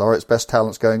it wants are its best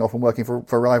talents going off and working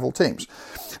for rival teams.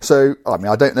 So,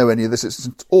 I don't know any of this. It's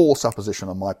all supposition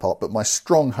on my part, but my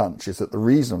strong hunch is that the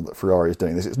reason that Ferrari is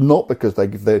doing this, it's not because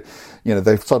they've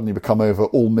suddenly become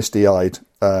all misty-eyed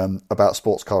about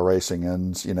sports car racing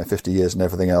and 50 years and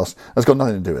everything else. It's got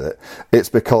nothing to do with it. It's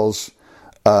because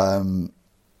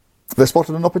they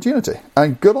spotted an opportunity,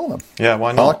 and good on them. Yeah,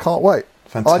 why not? I can't wait.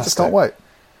 Fantastic. I just can't wait.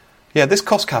 Yeah, this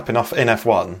cost cap in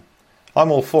F1,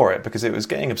 I'm all for it because it was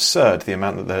getting absurd, the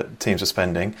amount that the teams are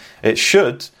spending. It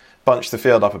should bunch the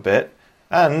field up a bit,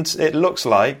 and it looks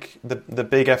like the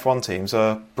big F1 teams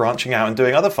are branching out and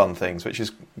doing other fun things, which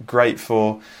is great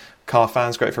for car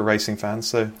fans, great for racing fans.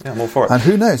 So yeah, I'm all for it. And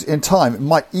who knows, in time it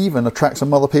might even attract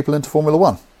some other people into Formula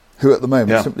One who at the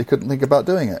moment simply couldn't think about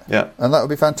doing it. Yeah. And that would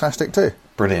be fantastic too.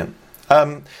 Brilliant.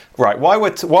 Right,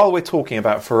 while we're talking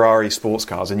about Ferrari sports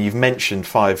cars, and you've mentioned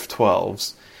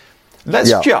 512s,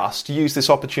 let's just use this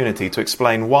opportunity to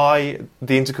explain why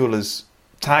the Intercooler's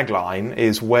tagline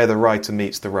is "Where the Writer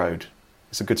Meets the Road."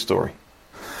 It's a good story.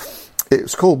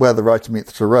 It's called Where the Writer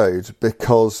Meets the Road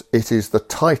because it is the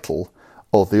title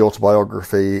of the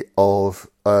autobiography of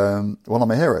one of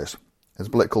my heroes. It's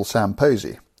a bloke called Sam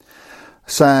Posey.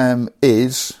 Sam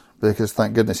is, because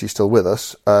thank goodness he's still with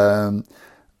us,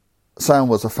 Sam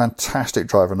was a fantastic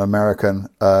driver, an American,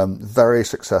 very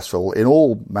successful in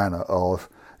all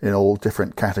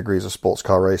different categories of sports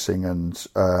car racing and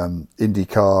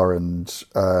IndyCar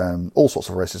and all sorts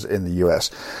of races in the US.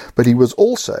 But he was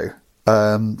also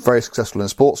very successful in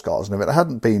sports cars, and if it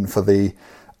hadn't been for the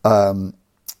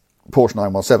Porsche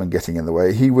 917 getting in the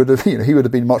way, he would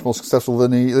have been much more successful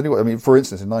than he was. I mean, for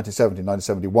instance, in 1970,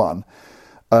 1971.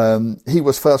 He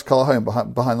was first car home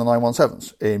behind the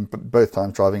 917s, in both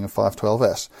times driving a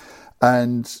 512S.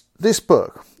 And this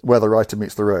book, Where the Writer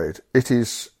Meets the Road,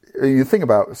 the thing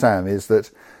about Sam is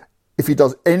that if he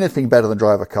does anything better than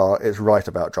drive a car, it's write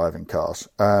about driving cars.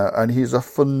 And he's a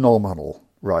phenomenal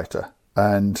writer.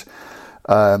 And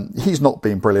he's not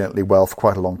been brilliantly well for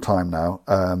quite a long time now.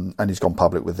 And he's gone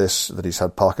public with this, that he's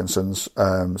had Parkinson's,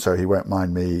 so he won't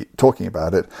mind me talking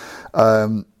about it.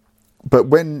 But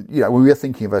when we were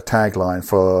thinking of a tagline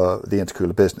for the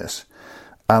Intercooler business,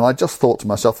 and I just thought to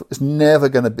myself, it's never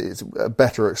going to be a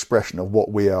better expression of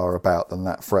what we are about than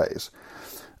that phrase.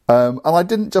 And I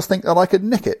didn't just think that I could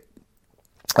nick it.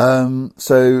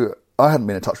 So I hadn't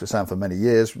been in touch with Sam for many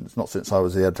years, not since I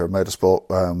was the editor of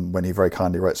Motorsport, when he very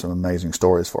kindly wrote some amazing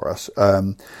stories for us.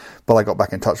 But I got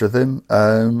back in touch with him,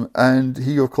 and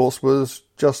he, of course, was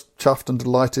just chuffed and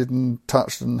delighted and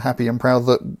touched and happy and proud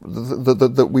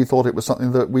that we thought it was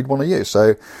something that we'd want to use.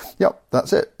 So,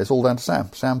 that's it. It's all down to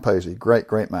Sam. Sam Posey. Great,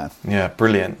 great man. Yeah,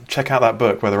 brilliant. Check out that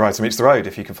book, Where the Writer Meets the Road,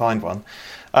 if you can find one.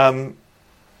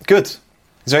 Good.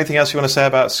 Is there anything else you want to say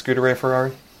about Scuderia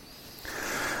Ferrari?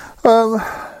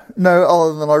 No,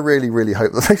 other than I really, really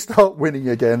hope that they start winning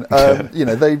again.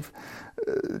 They've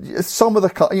some of the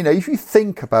cars. If you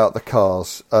think about the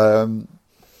cars,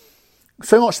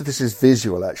 so much of this is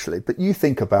visual actually, but you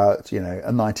think about a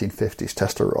 1950s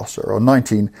Testarossa or a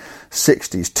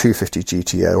 1960s 250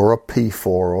 GTO or a P4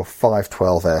 or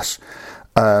 512S,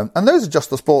 and those are just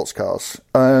the sports cars.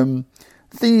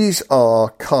 These are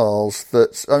cars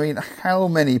that how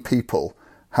many people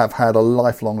have had a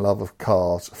lifelong love of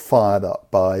cars fired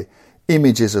up by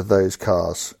images of those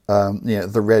cars,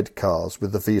 the red cars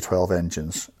with the V12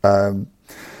 engines.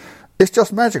 It's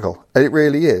just magical. It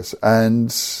really is.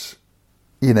 And,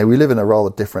 we live in a rather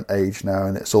different age now,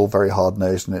 and it's all very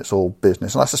hard-nosed and it's all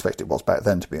business. And I suspect it was back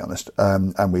then, to be honest.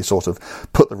 And we sort of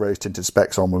put the rose-tinted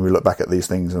specs on when we look back at these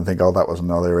things and think, oh, that was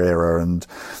another era, and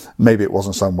maybe it was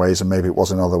in some ways and maybe it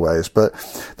was in other ways. But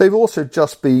they've also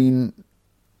just been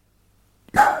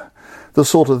the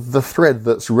sort of the thread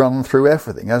that's run through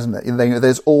everything, hasn't it?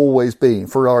 There's always been,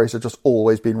 Ferraris have just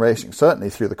always been racing.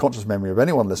 Certainly through the conscious memory of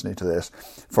anyone listening to this,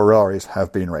 Ferraris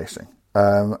have been racing.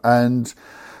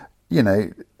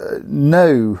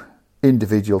 No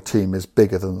individual team is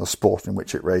bigger than the sport in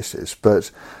which it races,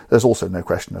 but there's also no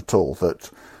question at all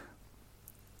that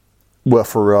were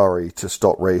Ferrari to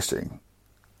stop racing,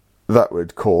 that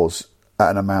would cause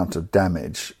an amount of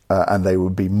damage, and they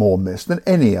would be more missed than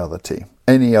any other team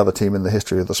in the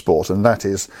history of the sport. And that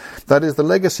is the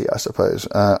legacy, I suppose.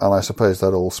 And I suppose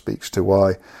that all speaks to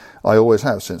why I always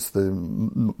have, since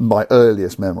my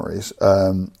earliest memories,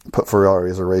 put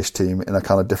Ferrari as a race team in a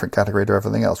kind of different category to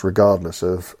everything else, regardless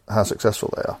of how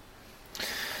successful they are.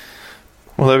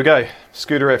 Well, there we go.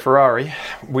 Scuderia Ferrari.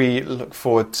 We look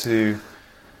forward to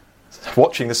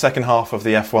watching the second half of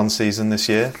the F1 season this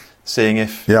year, seeing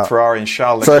if Ferrari and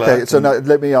Charles Leclerc... So now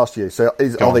let me ask you, are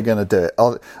they going to do it?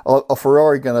 Are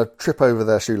Ferrari going to trip over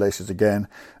their shoelaces again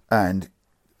and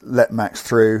let Max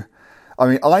through?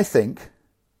 I think...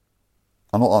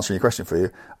 I'm not answering your question for you.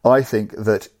 I think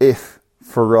that if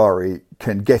Ferrari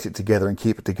can get it together and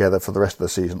keep it together for the rest of the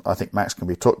season, I think Max can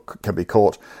be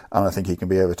caught, and I think he can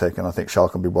be overtaken. I think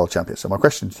Charles can be world champion. So my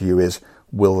question to you is,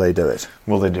 will they do it?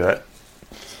 Will they do it?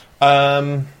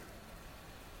 I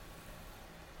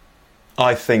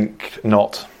think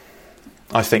not.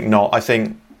 I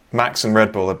think Max and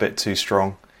Red Bull are a bit too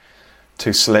strong,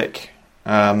 too slick.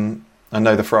 I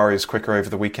know the Ferrari is quicker over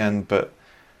the weekend, but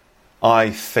I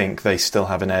think they still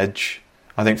have an edge.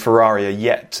 I think Ferrari are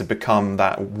yet to become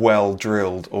that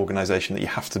well-drilled organisation that you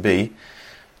have to be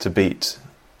to beat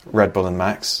Red Bull and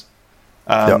Max.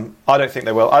 I don't think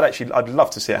they will. I'd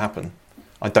love to see it happen.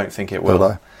 I don't think it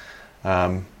will.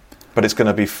 But it's going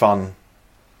to be fun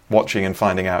watching and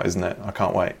finding out, isn't it? I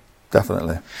can't wait.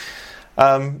 Definitely.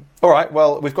 All right,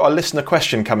 well, we've got a listener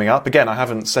question coming up. Again, I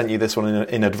haven't sent you this one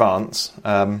in advance,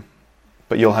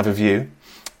 but you'll have a view.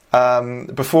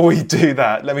 Before we do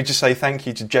that, let me just say thank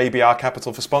you to JBR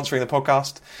Capital for sponsoring the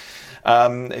podcast.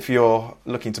 If you're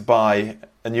looking to buy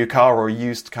a new car or a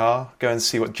used car, go and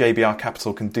see what JBR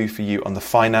Capital can do for you on the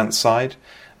finance side.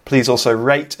 Please also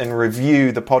rate and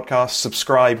review the podcast,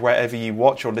 subscribe wherever you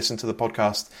watch or listen to the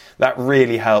podcast. That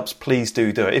really helps. Please do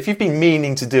it. If you've been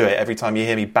meaning to do it every time you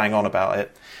hear me bang on about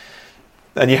it,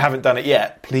 and you haven't done it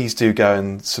yet, please do go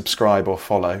and subscribe or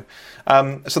follow.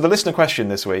 So the listener question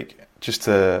this week, just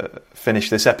to finish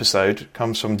this episode,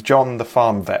 comes from John the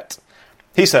Farm Vet.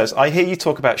 He says, I hear you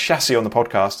talk about chassis on the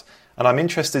podcast, and I'm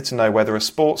interested to know whether a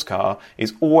sports car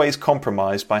is always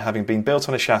compromised by having been built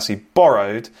on a chassis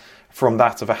borrowed from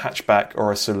that of a hatchback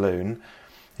or a saloon.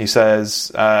 He says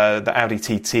the Audi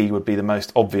TT would be the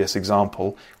most obvious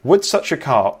example. Would such a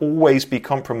car always be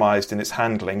compromised in its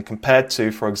handling compared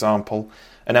to, for example,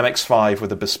 an MX-5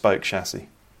 with a bespoke chassis?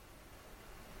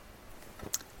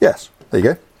 Yes, there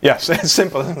you go. Yes, it's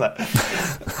simple, isn't it?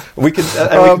 We can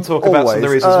talk about some of the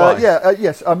reasons why.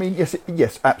 Yes. I mean,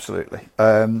 yes, absolutely.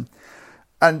 And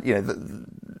you know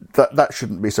that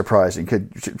shouldn't be surprising,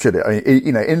 should it? I mean,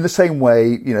 you know, in the same way,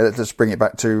 you know, let's bring it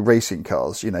back to racing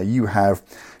cars. You know, you have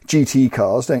GT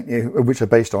cars, don't you, which are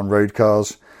based on road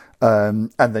cars, and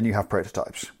then you have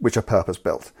prototypes, which are purpose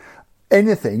built.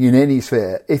 Anything in any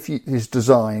sphere, if it is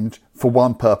designed for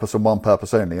one purpose and one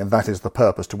purpose only, and that is the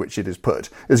purpose to which it is put,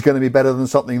 is going to be better than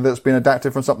something that's been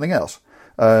adapted from something else.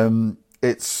 So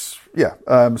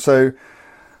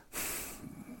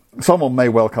someone may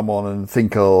well come on and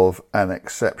think of an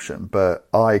exception, but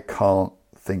I can't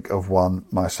think of one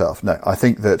myself. No, I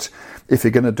think that if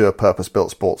you're going to do a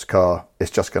purpose-built sports car,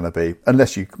 it's just going to be,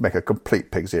 unless you make a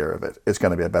complete pig's ear of it, it's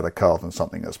going to be a better car than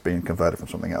something that's been converted from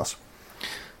something else.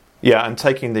 Yeah, and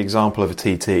taking the example of a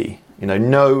TT, you know,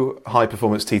 no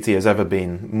high-performance TT has ever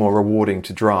been more rewarding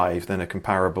to drive than a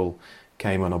comparable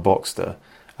Cayman or Boxster.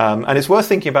 And it's worth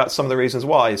thinking about some of the reasons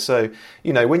why. So,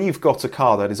 you know, when you've got a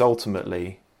car that is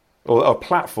ultimately, or a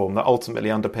platform that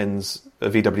ultimately underpins a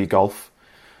VW Golf,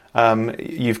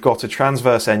 you've got a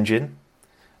transverse engine,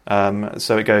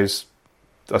 so it goes,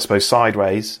 I suppose,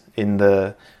 sideways in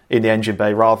the engine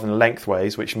bay rather than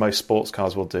lengthways, which most sports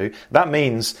cars will do. That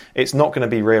means it's not going to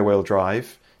be rear-wheel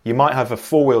drive. You might have a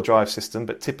four-wheel drive system,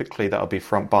 but typically that'll be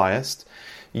front-biased.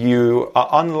 You are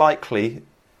unlikely,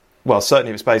 well,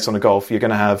 certainly if it's based on a Golf, you're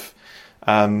going to have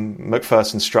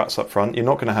McPherson struts up front. You're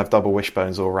not going to have double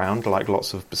wishbones all round like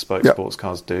lots of bespoke sports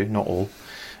cars do, not all.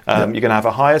 You're going to have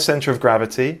a higher centre of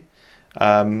gravity.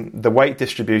 The weight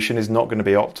distribution is not going to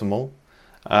be optimal.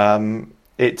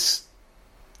 It's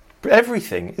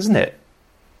everything, isn't it?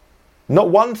 Not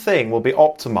one thing will be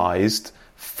optimised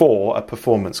for a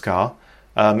performance car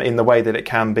in the way that it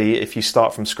can be if you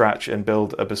start from scratch and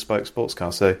build a bespoke sports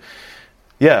car. So,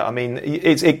 yeah, I mean,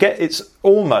 it's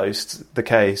almost the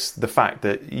case, the fact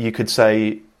that you could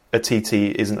say a TT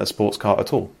isn't a sports car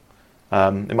at all.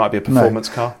 It might be a performance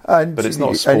car, but it's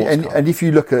not a sports car. And if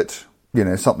you look at, you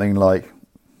know, something like,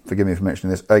 forgive me for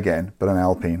mentioning this again, but an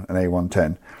Alpine, an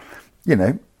A110, you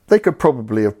know, they could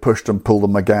probably have pushed and pulled a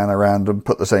Megane around and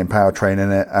put the same powertrain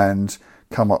in it and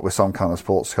come up with some kind of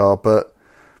sports car, but,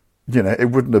 you know, it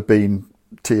wouldn't have been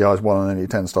TI's one on any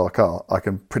 10-star car. I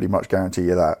can pretty much guarantee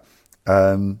you that.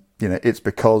 You know, it's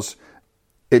because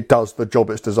it does the job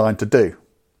it's designed to do.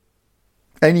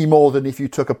 Any more than if you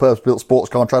took a purpose-built sports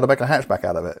car and tried to make a hatchback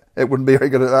out of it. It wouldn't be very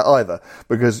good at that either,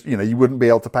 because, you know, you wouldn't be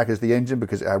able to package the engine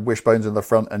because it had wishbones in the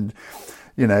front, and,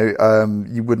 you know,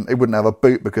 it wouldn't have a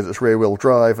boot because it's rear-wheel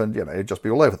drive, and, you know, it'd just be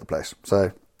all over the place.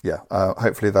 So, yeah,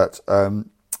 hopefully that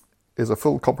is a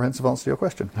full comprehensive answer to your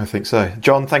question. I think so.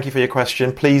 John, thank you for your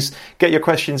question. Please get your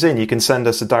questions in. You can send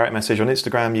us a direct message on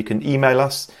Instagram. You can email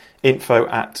us,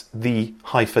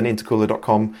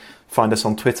 info@the-intercooler.com. Find us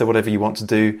on Twitter, whatever you want to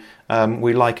do.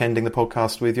 We like ending the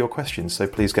podcast with your questions, so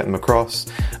please get them across.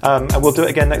 And we'll do it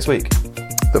again next week.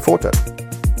 Look forward to it.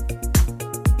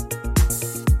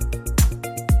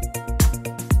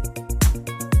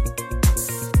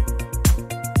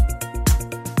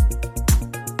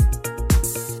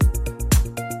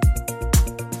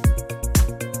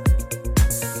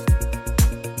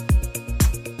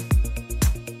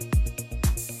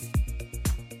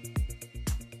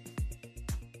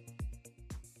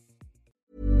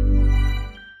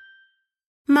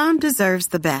 Mom deserves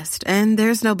the best, and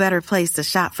there's no better place to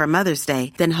shop for Mother's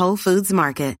Day than Whole Foods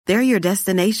Market. They're your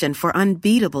destination for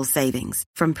unbeatable savings,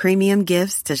 from premium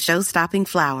gifts to show-stopping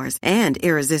flowers and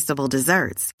irresistible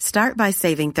desserts. Start by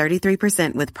saving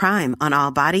 33% with Prime on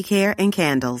all body care and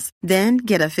candles. Then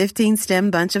get a 15-stem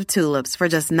bunch of tulips for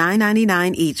just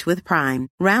 $9.99 each with Prime.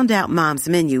 Round out Mom's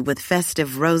menu with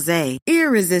festive rosé,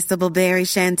 irresistible berry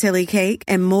chantilly cake,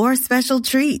 and more special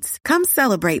treats. Come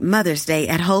celebrate Mother's Day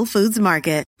at Whole Foods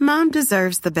Market. Mom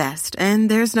deserves the best, and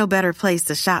there's no better place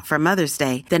to shop for Mother's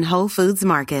Day than Whole Foods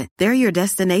Market. They're your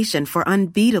destination for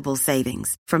unbeatable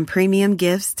savings, from premium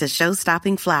gifts to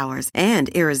show-stopping flowers and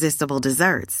irresistible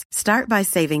desserts. Start by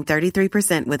saving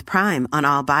 33% with Prime on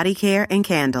all body care and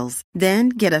candles. Then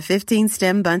get a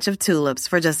 15-stem bunch of tulips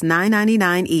for just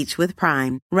 $9.99 each with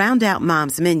Prime. Round out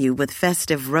Mom's menu with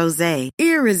festive rosé,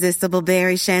 irresistible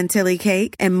berry chantilly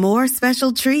cake, and more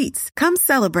special treats. Come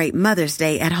celebrate Mother's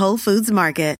Day at Whole Foods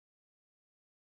Market.